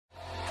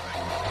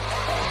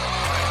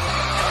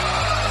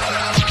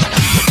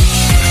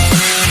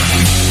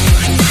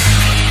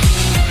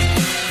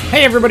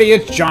Hey everybody,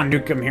 it's John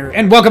Newcomb here,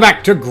 and welcome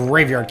back to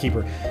Graveyard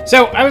Keeper.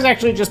 So, I was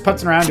actually just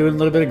putzing around doing a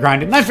little bit of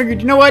grinding, and I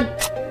figured, you know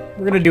what?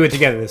 We're gonna do it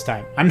together this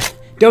time.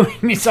 Don't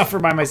make me suffer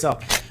by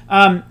myself.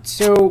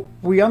 So,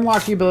 we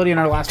unlocked the ability in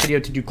our last video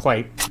to do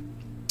clay,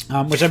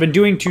 which I've been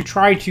doing to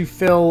try to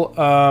fill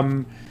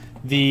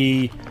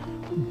the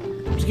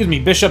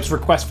bishop's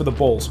request for the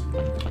bowls.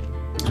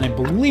 And I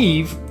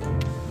believe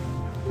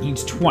it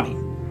needs 20.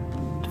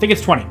 I think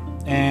it's 20.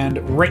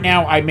 And right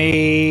now I'm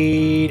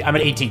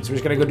at 18, so we're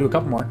just gonna go do a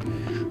couple more.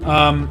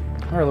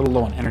 We're a little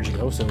low on energy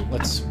though, so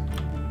let's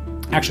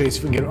actually see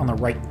if we can get it on the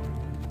right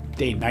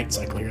day-night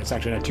cycle here. It's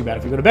actually not too bad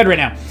if we go to bed right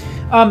now.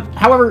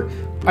 However,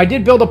 I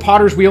did build a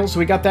potter's wheel, so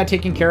we got that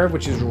taken care of,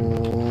 which is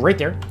right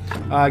there.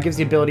 Gives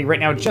the ability right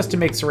now just to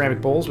make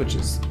ceramic bowls, which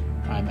is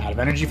I'm out of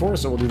energy for,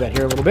 so we'll do that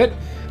here a little bit.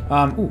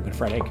 Ooh, got a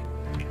fried egg.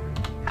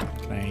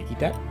 Can I eat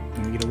that?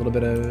 Can we get a little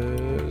bit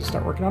of...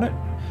 start working on it?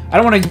 I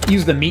don't want to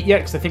use the meat yet,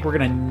 because I think we're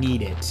going to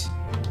need it. So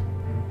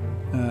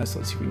let's see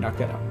if we can knock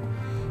that out.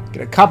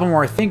 Get a couple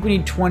more. I think we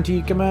need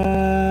 20. Come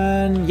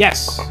on.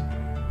 Yes.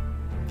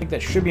 I think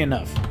that should be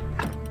enough.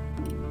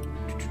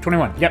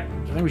 21. Yep.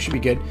 I think we should be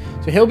good.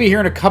 So he'll be here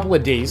in a couple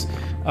of days.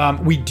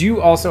 We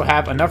do also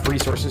have enough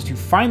resources to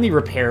finally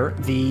repair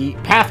the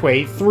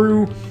pathway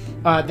through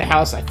the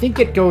house. I think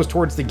it goes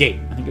towards the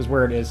gate. I think is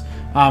where it is.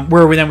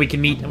 Where then we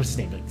can meet, what's his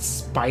name? Like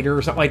Spider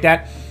or something like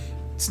that.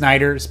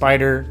 Snyder,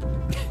 Spider,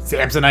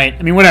 Samsonite.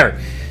 I mean, whatever.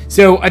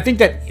 So I think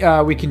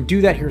that we can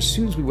do that here as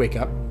soon as we wake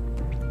up.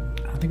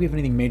 I don't think we have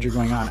anything major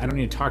going on. I don't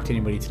need to talk to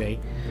anybody today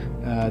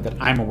that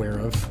I'm aware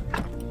of.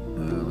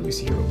 Let me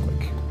see here real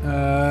quick.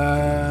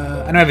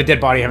 I know I have a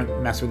dead body I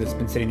haven't messed with. It's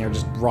been sitting there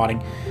just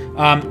rotting.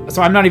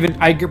 So I'm not even...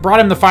 I brought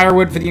him the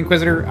firewood for the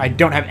Inquisitor. I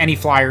don't have any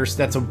flyers.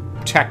 That's a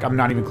check I'm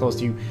not even close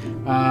to.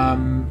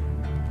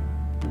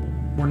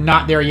 We're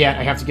not there yet.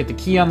 I have to get the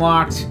key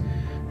unlocked.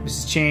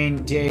 Mrs.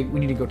 Chain, Dig. We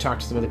need to go talk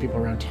to some other people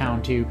around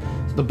town, too.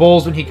 So the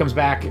bowls when he comes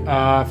back.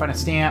 Find a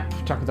stamp.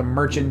 Talk with a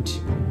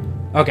merchant.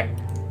 Okay.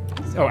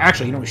 Oh,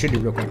 actually, you know what we should do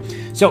real quick?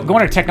 So,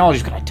 going to technology,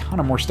 we've got a ton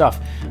of more stuff.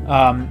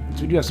 So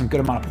we do have some good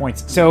amount of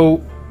points.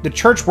 So, the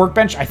church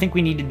workbench, I think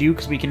we need to do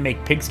because we can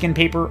make pigskin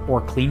paper or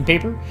clean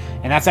paper.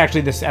 And that's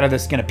actually this out of the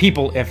skin of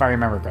people, if I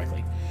remember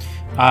correctly.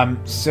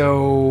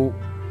 So,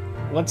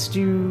 let's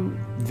do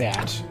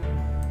that.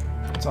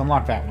 Let's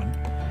unlock that one.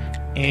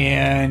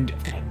 And...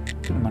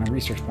 good amount of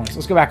research points.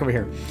 Let's go back over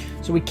here.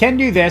 So we can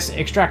do this.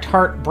 Extract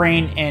heart,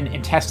 brain, and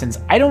intestines.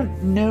 I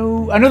don't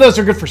know. I know those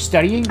are good for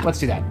studying. Let's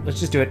do that. Let's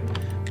just do it.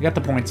 We got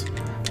the points.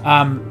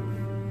 I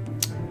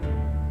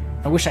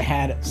wish I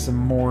had some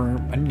more.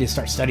 I need to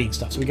start studying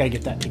stuff. So we got to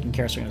get that taken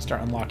care of. So we're going to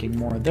start unlocking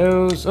more of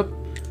those. Oh.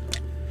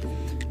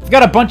 We've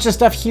got a bunch of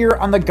stuff here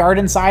on the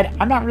garden side.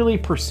 I'm not really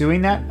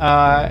pursuing that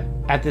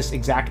at this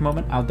exact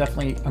moment. I'm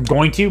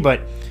going to,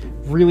 but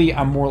really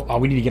I'm more... oh,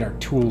 we need to get our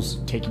tools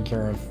taken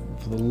care of.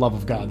 For the love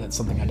of God, that's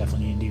something I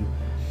definitely need to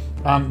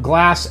do.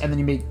 Glass, and then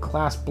you make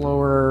glass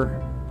blower,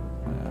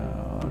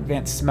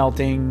 advanced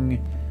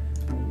smelting,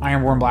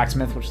 iron-worn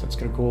blacksmith, which that's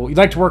kind of cool. You'd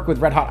like to work with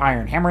red-hot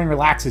iron. Hammering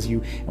relaxes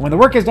you, and when the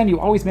work is done, you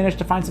always manage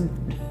to find some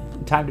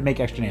time to make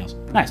extra nails.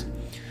 Nice.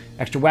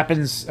 Extra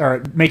weapons,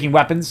 or making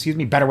weapons, excuse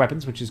me, better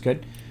weapons, which is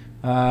good.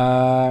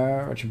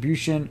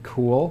 Retribution,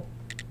 cool.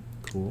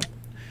 Cool.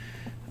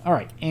 All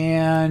right,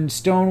 and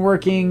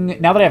stoneworking.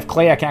 Now that I have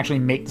clay, I can actually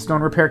make the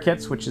stone repair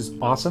kits, which is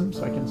awesome.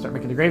 So I can start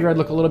making the graveyard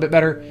look a little bit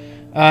better.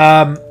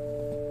 I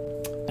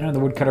don't have the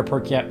woodcutter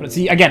perk yet, but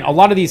see, again, a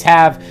lot of these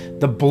have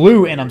the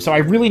blue in them, so I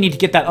really need to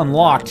get that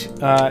unlocked.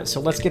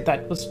 So let's get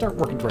that. Let's start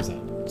working towards that.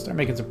 Let's start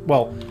making some.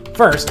 Well,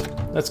 first,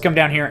 let's come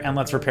down here and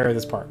let's repair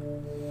this part.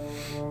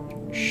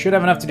 Should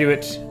have enough to do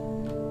it.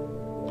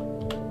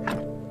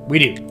 We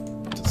do.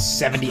 It's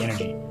 70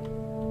 energy.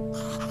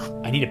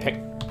 I need a pick.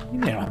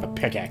 I don't have a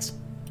pickaxe.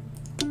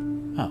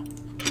 Oh.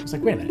 I was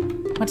like, wait a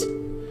minute. What?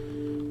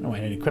 No, I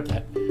didn't equip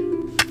that.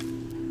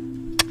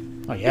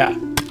 Oh, yeah.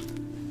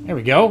 There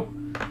we go.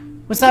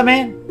 What's up,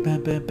 man?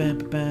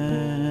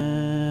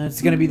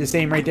 It's going to be the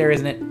same right there,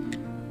 isn't it?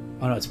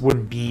 Oh, no, it's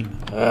wooden beam.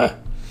 Ugh.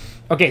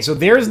 Okay, so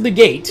there's the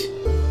gate.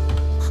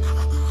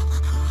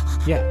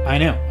 Yeah, I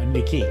know. I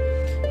need a key.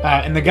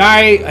 And the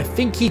guy, I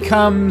think he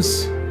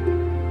comes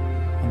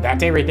on that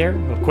day right there.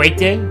 A Quake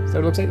Day. Is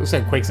that what it looks like? It looks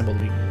like a Quake symbol to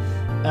me.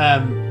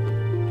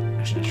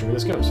 Actually, not sure where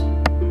this goes.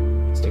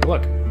 Let's take a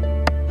look.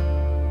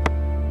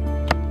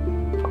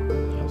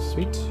 Yeah,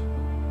 sweet.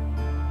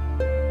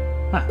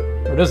 Huh.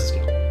 Where does this go?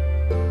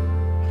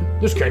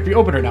 This can't be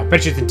open right now.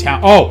 Bet you it's in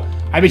town. Oh!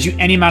 I bet you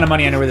any amount of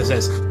money I know where this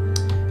is.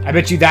 I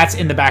bet you that's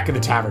in the back of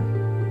the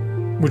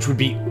tavern. Which would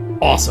be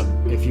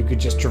awesome if you could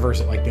just traverse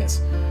it like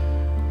this.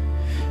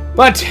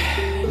 But,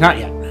 not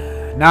yet.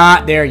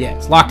 Not there yet.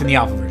 It's locked in the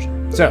alpha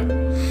version. So,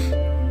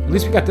 at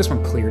least we got this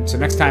one cleared. So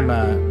next time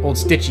old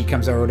Stitchy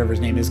comes out, or whatever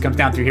his name is, comes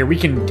down through here, we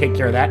can take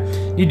care of that.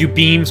 Need to do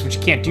beams, which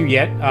you can't do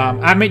yet.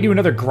 I might do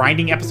another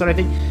grinding episode, I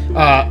think,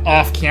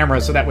 off camera,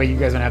 so that way you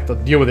guys don't have to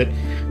deal with it.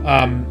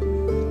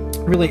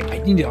 Really, I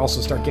need to also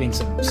start getting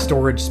some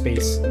storage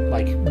space.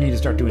 Like, we need to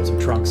start doing some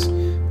trunks.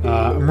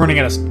 I'm running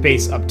out of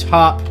space up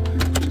top,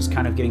 which is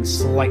kind of getting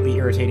slightly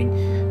irritating.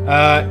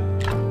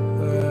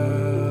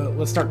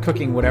 Let's start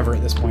cooking whatever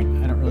at this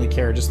point. I don't really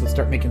care. Just let's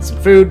start making some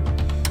food.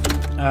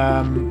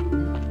 I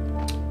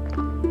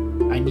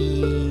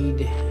need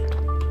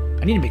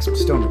to make some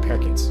stone repair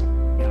kits.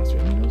 Yeah,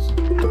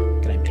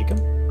 can I make them?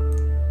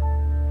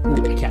 Ooh,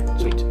 I can.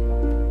 Sweet.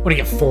 What, do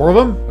you get 4 of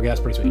them? Okay,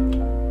 that's pretty sweet.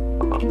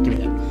 Give me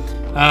that.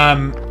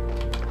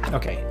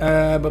 Okay.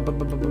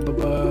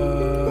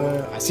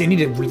 See, I need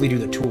to really do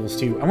the tools,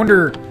 too. I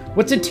wonder,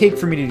 what's it take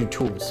for me to do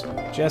tools?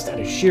 Just out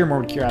of sheer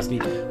morbid curiosity,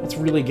 let's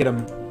really get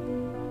them.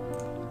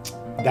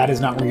 That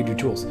is not where you do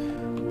tools.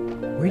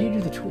 Where do you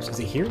do the tools? Is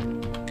it here?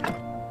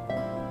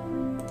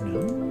 No.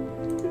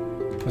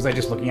 Was I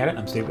just looking at it?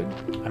 I'm stupid.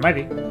 I might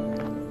be.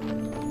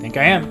 I think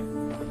I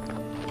am.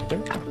 Right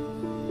there.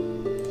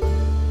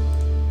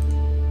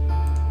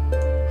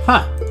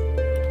 Huh.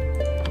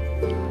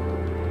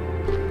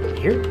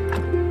 Here?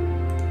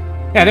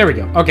 Yeah, there we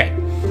go. Okay.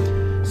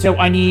 So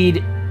I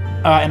need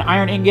an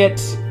iron ingot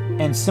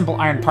and simple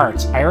iron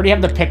parts. I already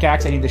have the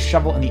pickaxe. I need the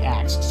shovel and the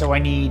axe. So I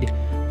need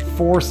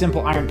 4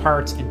 simple iron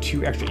parts and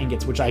 2 extra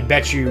ingots, which I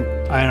bet you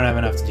I don't have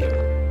enough to do.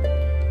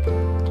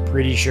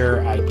 Pretty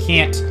sure I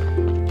can't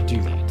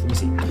do that. Let me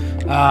see.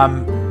 Oh,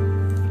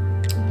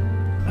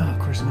 of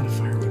course I'm out of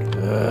firewood.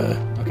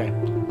 Okay.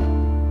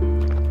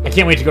 I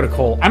can't wait to go to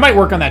coal. I might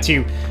work on that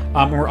too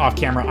when we're off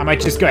camera. I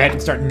might just go ahead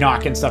and start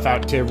knocking stuff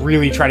out to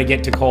really try to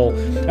get to coal.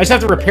 I just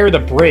have to repair the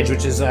bridge,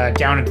 which is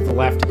down and to the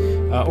left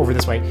over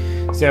this way.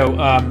 So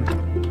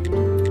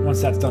once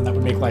that's done, that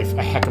would make life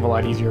a heck of a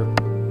lot easier.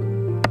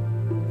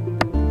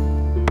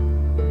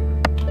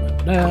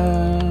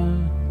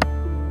 I'm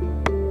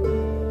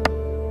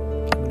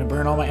gonna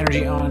burn all my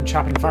energy on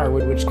chopping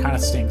firewood, which kind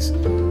of stinks.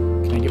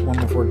 Can I get one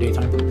before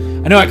daytime?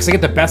 I know, because I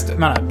get the best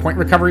amount of point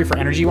recovery for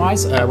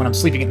energy-wise when I'm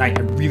sleeping at night.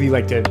 I really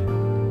like to...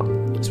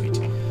 Sweet.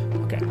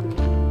 Okay.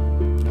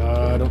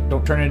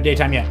 Don't turn into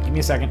daytime yet. Give me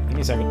a second. Give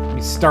me a second. Let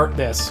me start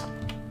this.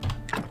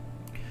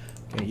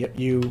 Okay, yep,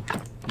 you.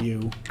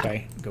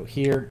 Okay, go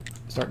here.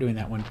 Start doing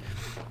that one.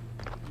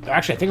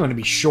 Actually, I think I'm going to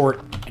be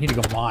short. I need to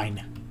go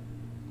mine.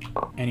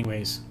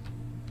 Anyways.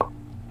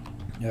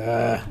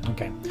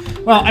 Okay.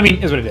 Well, I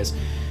mean, is what it is.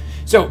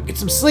 So, get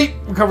some sleep,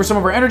 recover some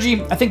of our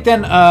energy. I think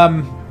then,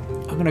 I'm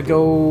gonna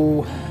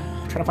go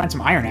try to find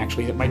some iron,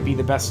 actually. That might be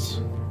the best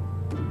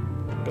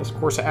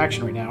course of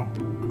action right now,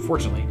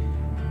 unfortunately.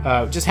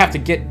 Just have to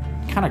get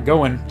kind of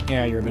going.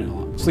 Yeah, you're a bit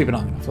sleeping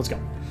long enough. Let's go.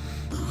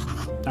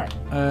 Alright.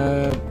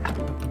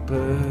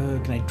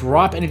 Can I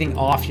drop anything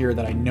off here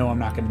that I know I'm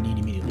not gonna need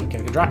immediately? Okay,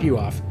 I can drop you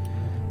off.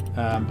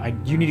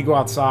 You need to go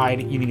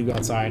outside. You need to go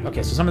outside.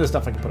 Okay, so some of this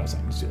stuff I can put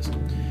outside. Let's do this.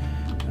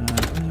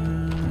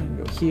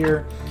 Go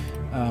here.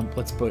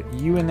 Let's put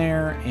you in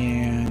there,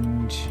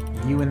 and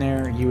you in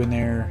there, you in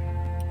there.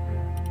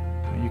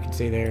 You can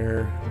stay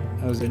there.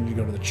 Those then you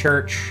go to the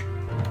church.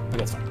 Okay,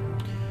 that's fine.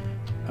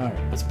 Alright,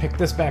 let's pick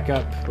this back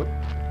up. Whoop.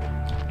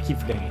 I keep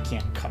forgetting I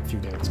can't cut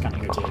through there. It's kind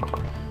of irritating.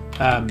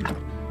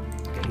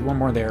 Okay, do one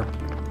more there.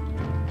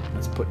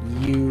 Let's put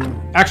you...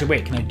 Actually,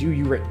 wait, can I do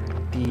you right...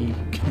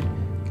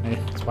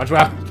 Let's watch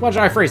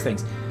how I phrase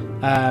things.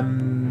 I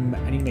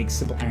need to make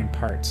simple iron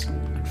parts,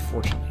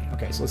 unfortunately.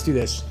 Okay, so let's do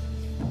this.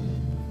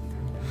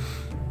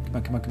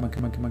 Come on.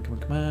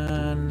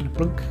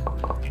 Blunk.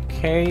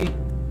 Okay.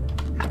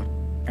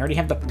 I already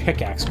have the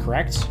pickaxe,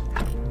 correct?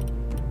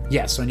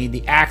 Yes, so I need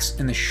the axe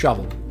and the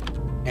shovel.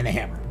 And the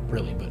hammer,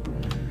 really, but...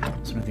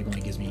 So I think only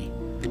gives me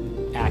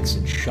axe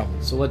and shovel.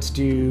 So let's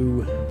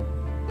do...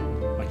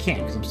 Well, I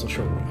can't, because I'm still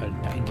short of an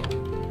ingot.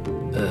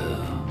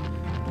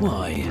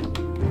 Why?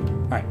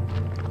 Alright.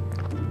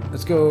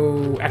 Let's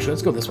go... Actually,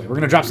 let's go this way. We're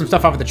going to drop some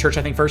stuff off at the church,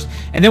 I think, first.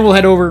 And then we'll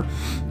head over...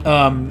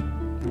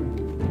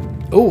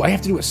 Oh, I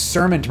have to do a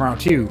sermon tomorrow,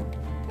 too.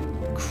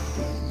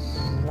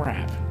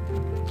 Crap.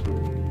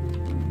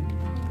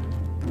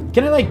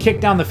 Can I, like, kick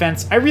down the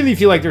fence? I really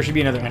feel like there should be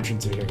another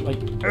entrance over here.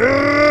 Like,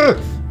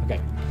 okay.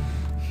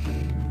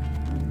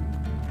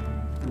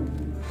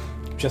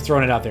 Just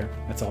throwing it out there.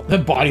 That's all. The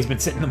body's been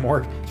sitting in the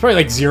morgue. It's probably,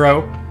 like,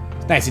 0.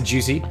 It's nice and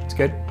juicy. It's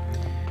good.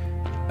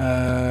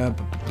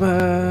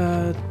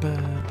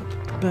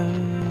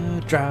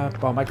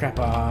 Drop all my crap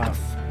off.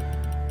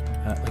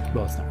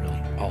 Well, it's not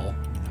really all.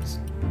 That's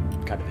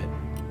kind of it.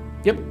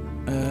 Yep.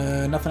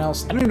 Nothing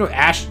else. I don't even know what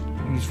ash to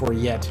use for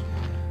yet.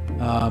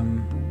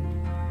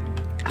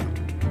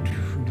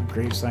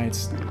 Grave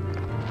sites.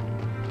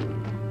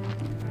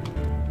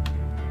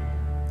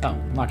 Oh,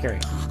 not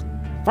carrying.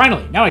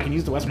 Finally! Now I can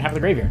use the western half of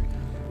the graveyard.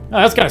 Oh,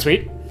 that's kind of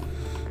sweet.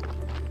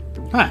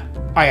 Huh.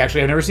 I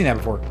actually have never seen that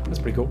before. That's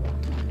pretty cool.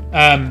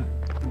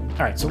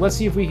 Alright, so let's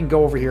see if we can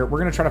go over here. We're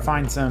going to try to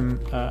find some...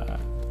 I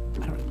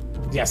don't know.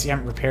 Yeah, see, I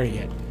haven't repaired it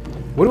yet.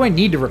 What do I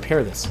need to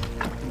repair this?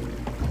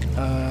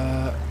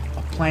 A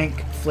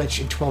plank, flitch,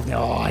 and 12 nail.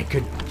 Oh, I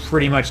could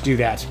pretty much do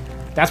that.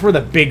 That's where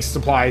the big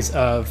supplies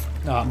of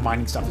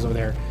mining stuff is over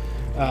there.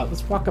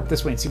 Let's walk up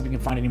this way and see if we can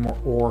find any more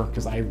ore,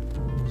 because I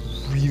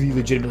really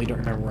legitimately don't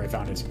remember where I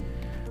found it.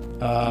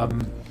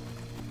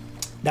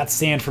 That's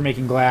sand for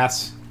making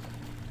glass.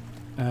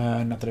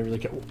 Not that I really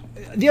care.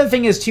 The other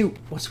thing is, too,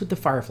 what's with the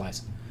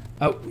fireflies?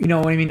 You know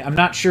what I mean? I'm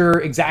not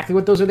sure exactly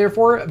what those are there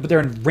for, but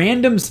they're in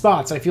random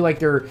spots. I feel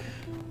like I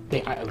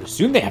would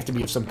assume they have to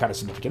be of some kind of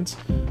significance.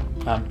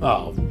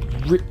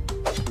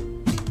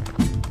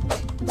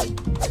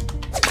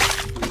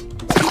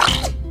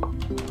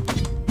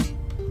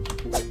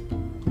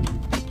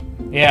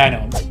 Yeah, I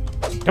know.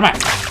 Come on.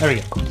 There we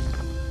go.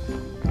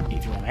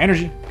 If you want my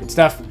energy, good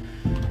stuff.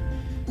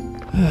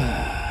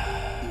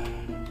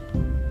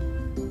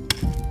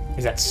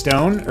 Is that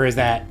stone, or is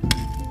that...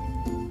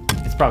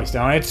 It's probably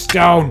stone. It's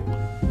stone!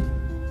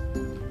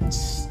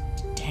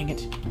 Dang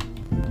it.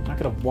 I'm not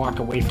gonna walk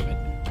away from it.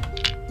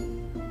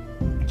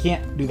 I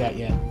can't do that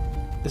yet.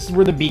 This is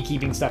where the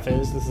beekeeping stuff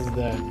is. This is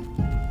the...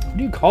 What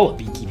do you call a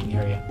beekeeping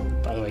area,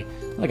 by the way?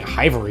 Like a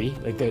hivery.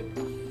 Like the...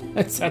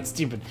 That's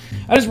stupid.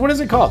 What is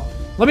it called?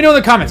 Let me know in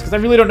the comments, because I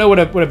really don't know what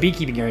a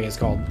beekeeping area is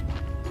called.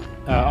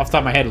 Off the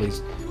top of my head, at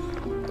least.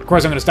 Of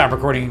course, I'm going to stop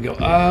recording and go,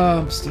 oh,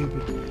 I'm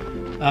stupid.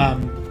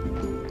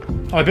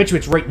 Oh, I bet you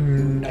it's right...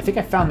 I think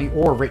I found the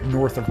ore right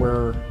north of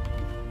where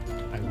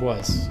I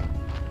was.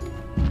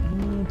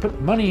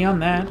 Put money on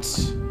that.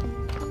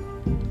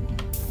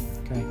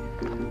 Okay.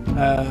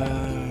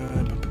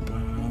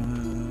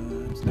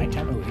 It's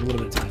nighttime. Oh, a little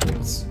bit of time.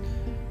 Let's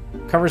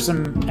cover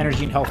some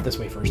energy and health this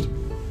way first.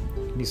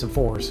 Need some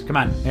 4s. Come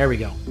on. There we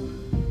go.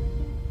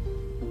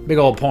 Big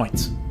old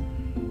points.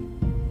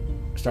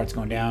 Starts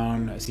going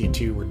down. I see a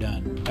 2. We're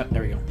done. Oh,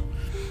 there we go.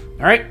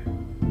 All right.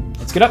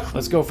 Let's get up.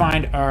 Let's go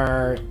find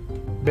our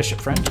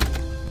bishop friend.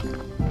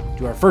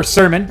 Do our first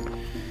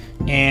sermon.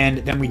 And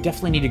then we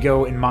definitely need to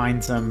go and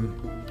mine some...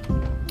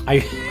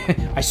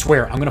 I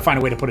swear, I'm going to find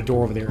a way to put a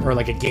door over there. Or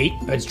like a gate.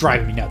 It's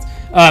driving me nuts.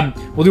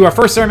 We'll do our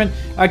first sermon.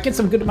 Get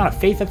some good amount of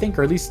faith, I think.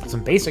 Or at least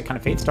some basic kind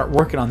of faith. Start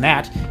working on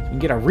that. We can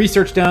get our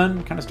research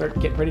done. Kind of start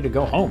getting ready to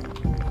go home.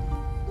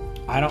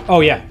 Oh,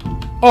 yeah.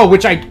 Oh,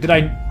 which I...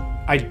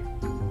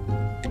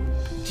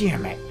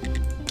 Damn it.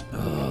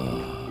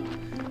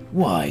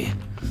 Why?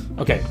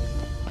 Okay.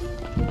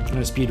 I'm going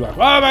to speed walk.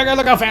 Oh my god,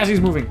 look how fast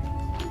he's moving.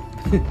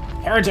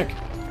 Heretic.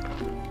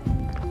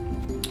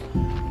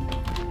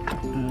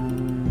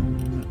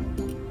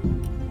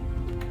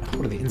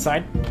 What are they,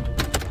 inside?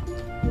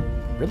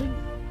 Really?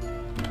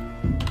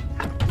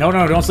 No,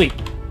 don't sleep.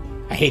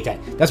 I hate that.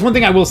 That's one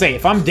thing I will say.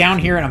 If I'm down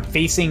here and I'm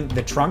facing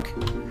the trunk,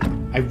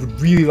 I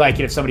would really like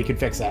it if somebody could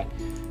fix that.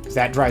 Because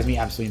that drives me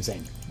absolutely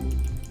insane.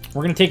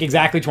 We're going to take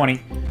exactly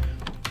 20.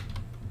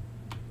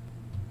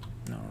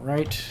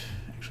 Alright.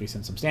 Actually,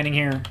 since I'm standing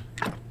here,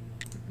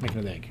 make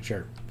another egg.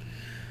 Sure.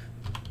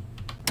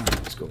 Right,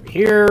 let's go over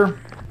here.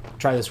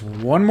 Try this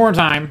one more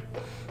time.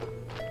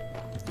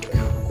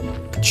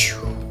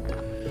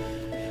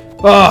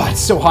 Oh, it's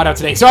so hot out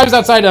today. So I was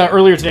outside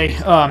earlier today,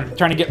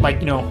 trying to get, like,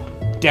 you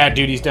know, dad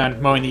duties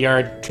done, mowing the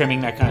yard,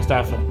 trimming, that kind of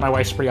stuff. My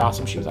wife's pretty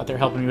awesome. She was out there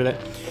helping me with it.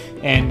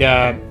 And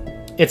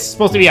it's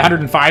supposed to be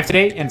 105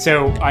 today, and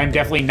so I'm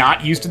definitely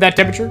not used to that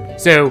temperature.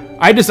 So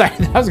I decided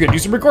that I was going to do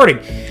some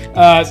recording.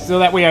 So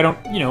that way I don't,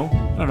 you know,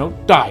 I don't know,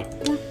 die.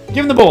 Give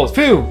them the bowls.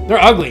 Pooh,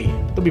 they're ugly.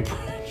 They'll be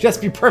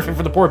just be perfect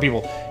for the poor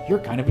people. You're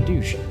kind of a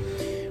douche.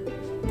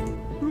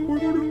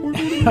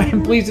 I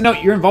am pleased to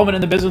note your involvement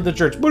in the business of the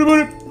church.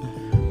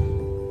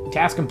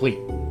 Task complete.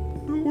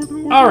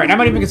 Alright, I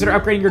might even consider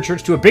upgrading your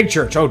church to a big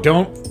church. Oh,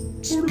 don't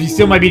be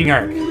still my beating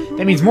heart.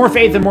 That means more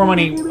faith and more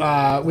money.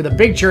 With a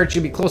big church,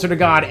 you'll be closer to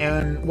God.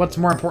 And what's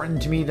more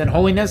important to me than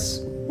holiness?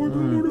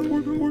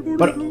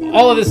 But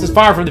all of this is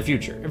far in the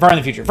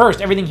future.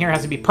 First, everything here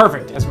has to be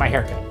perfect as my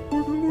haircut.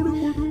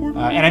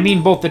 And I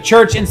mean both the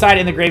church inside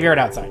and the graveyard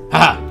outside.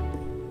 Haha.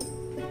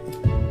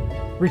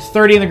 Reach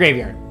 30 in the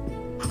graveyard.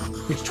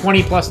 Reach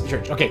 20 plus the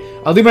church. Okay,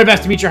 I'll do my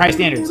best to meet your high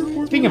standards.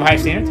 Speaking of high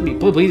standards, it'd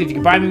be please if you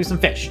could buy me with some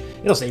fish.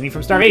 It'll save me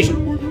from starvation.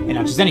 And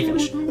not just any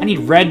fish. I need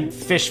red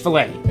fish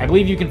fillet. I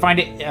believe you can find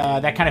it,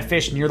 that kind of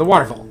fish near the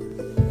waterfall.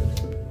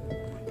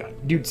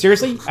 Dude,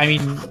 seriously? I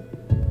mean,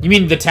 you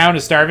mean the town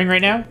is starving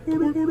right now?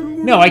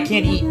 No, I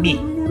can't eat meat.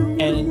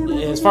 And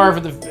as far for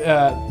the,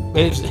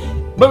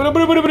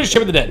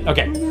 ship of the dead.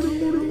 Okay.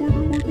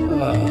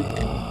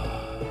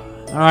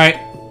 Alright.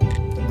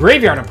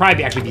 Graveyard will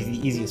probably actually be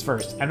the easiest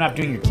first. I'm not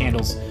doing your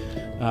candles.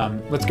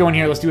 Let's go in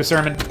here. Let's do a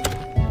sermon.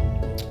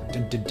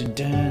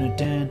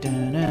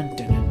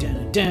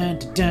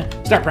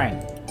 Start praying.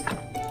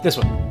 This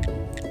one.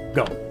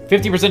 Go.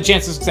 50%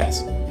 chance of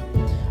success.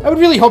 I would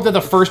really hope that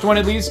the first one,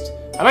 at least.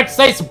 I'd like to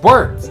say some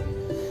words.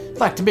 I'd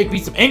like to make me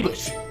some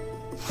English.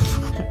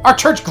 Our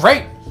church,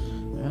 great.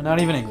 Not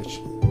even English.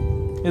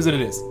 Isn't it?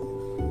 Is.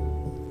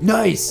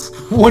 Nice.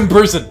 One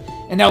person.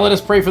 And now let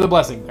us pray for the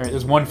blessing. All right,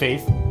 there's one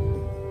faith.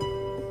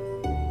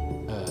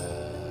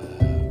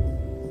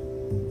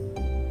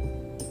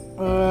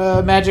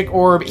 Magic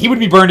orb. He would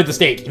be burned at the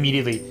stake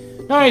immediately.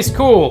 Nice,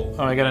 cool.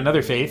 Oh, I got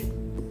another faith.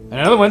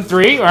 Another one,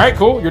 3. All right,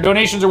 cool. Your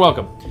donations are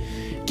welcome.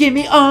 Give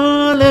me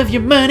all of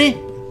your money.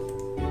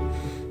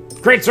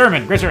 Great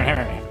sermon. Great sermon.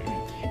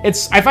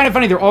 I find it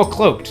funny they're all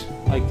cloaked.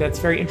 Like, that's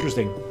very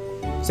interesting.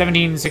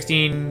 17,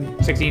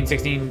 16, 16,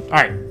 16. All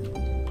right.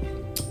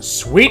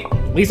 Sweet.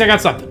 At least I got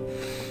something.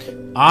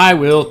 I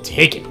will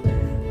take it.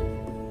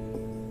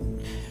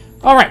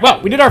 All right,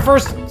 well, we did our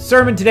first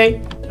sermon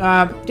today.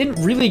 Didn't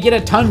really get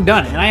a ton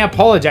done, and I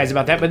apologize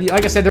about that. But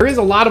like I said, there is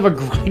a lot of a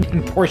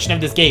grinding portion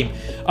of this game.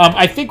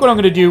 I think what I'm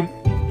going to do,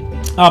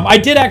 I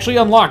did actually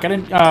unlock.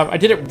 I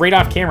did it right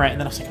off camera, and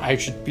then I was like, I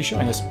should be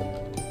showing this.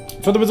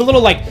 So there was a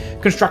little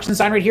like construction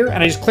sign right here,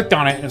 and I just clicked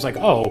on it, and it was like,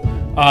 oh,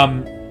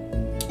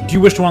 do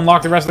you wish to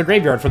unlock the rest of the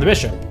graveyard for the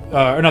bishop?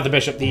 Or not the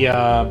bishop, the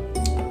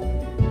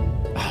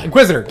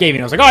Inquisitor gave me.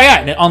 And I was like, oh yeah,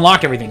 and it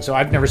unlocked everything. So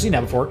I've never seen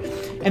that before.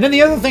 And then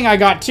the other thing I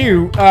got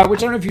too, which I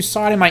don't know if you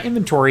saw it in my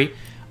inventory,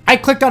 I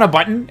clicked on a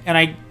button and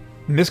I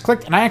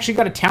misclicked, and I actually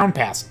got a town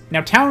pass.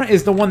 Now, town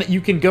is the one that you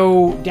can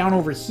go down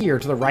over here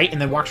to the right and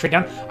then walk straight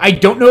down. I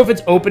don't know if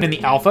it's open in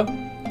the alpha,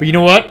 but you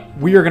know what?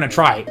 We are going to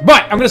try it.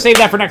 But I'm going to save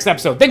that for next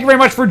episode. Thank you very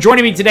much for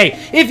joining me today.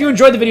 If you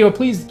enjoyed the video,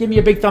 please give me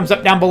a big thumbs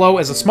up down below.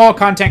 As a small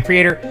content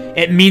creator,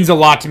 it means a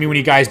lot to me when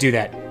you guys do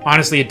that.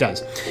 Honestly, it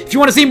does. If you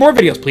want to see more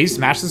videos, please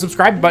smash the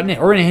subscribe button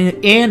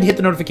and hit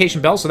the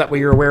notification bell so that way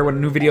you're aware when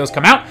new videos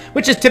come out,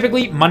 which is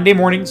typically Monday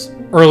mornings,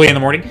 early in the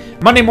morning,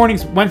 Monday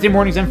mornings, Wednesday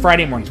mornings, and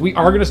Friday mornings. We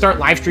are going to start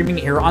live streaming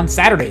here on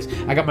Saturdays.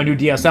 I got my new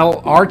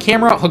DSLR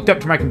camera hooked up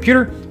to my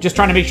computer, just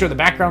trying to make sure the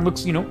background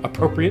looks, you know,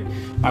 appropriate.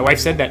 My wife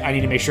said that I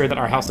need to make sure that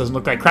our house doesn't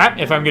look like crap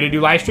if I'm going to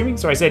do live streaming,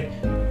 so I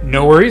said,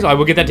 no worries, I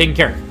will get that taken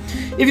care of.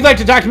 If you'd like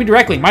to talk to me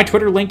directly, my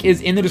Twitter link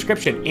is in the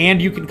description,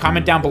 and you can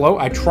comment down below.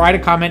 I try to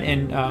comment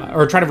and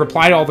or try to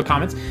reply to all the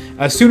comments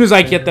as soon as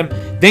I get them.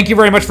 Thank you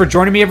very much for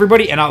joining me,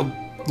 everybody, and I'll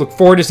look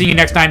forward to seeing you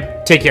next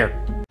time. Take care.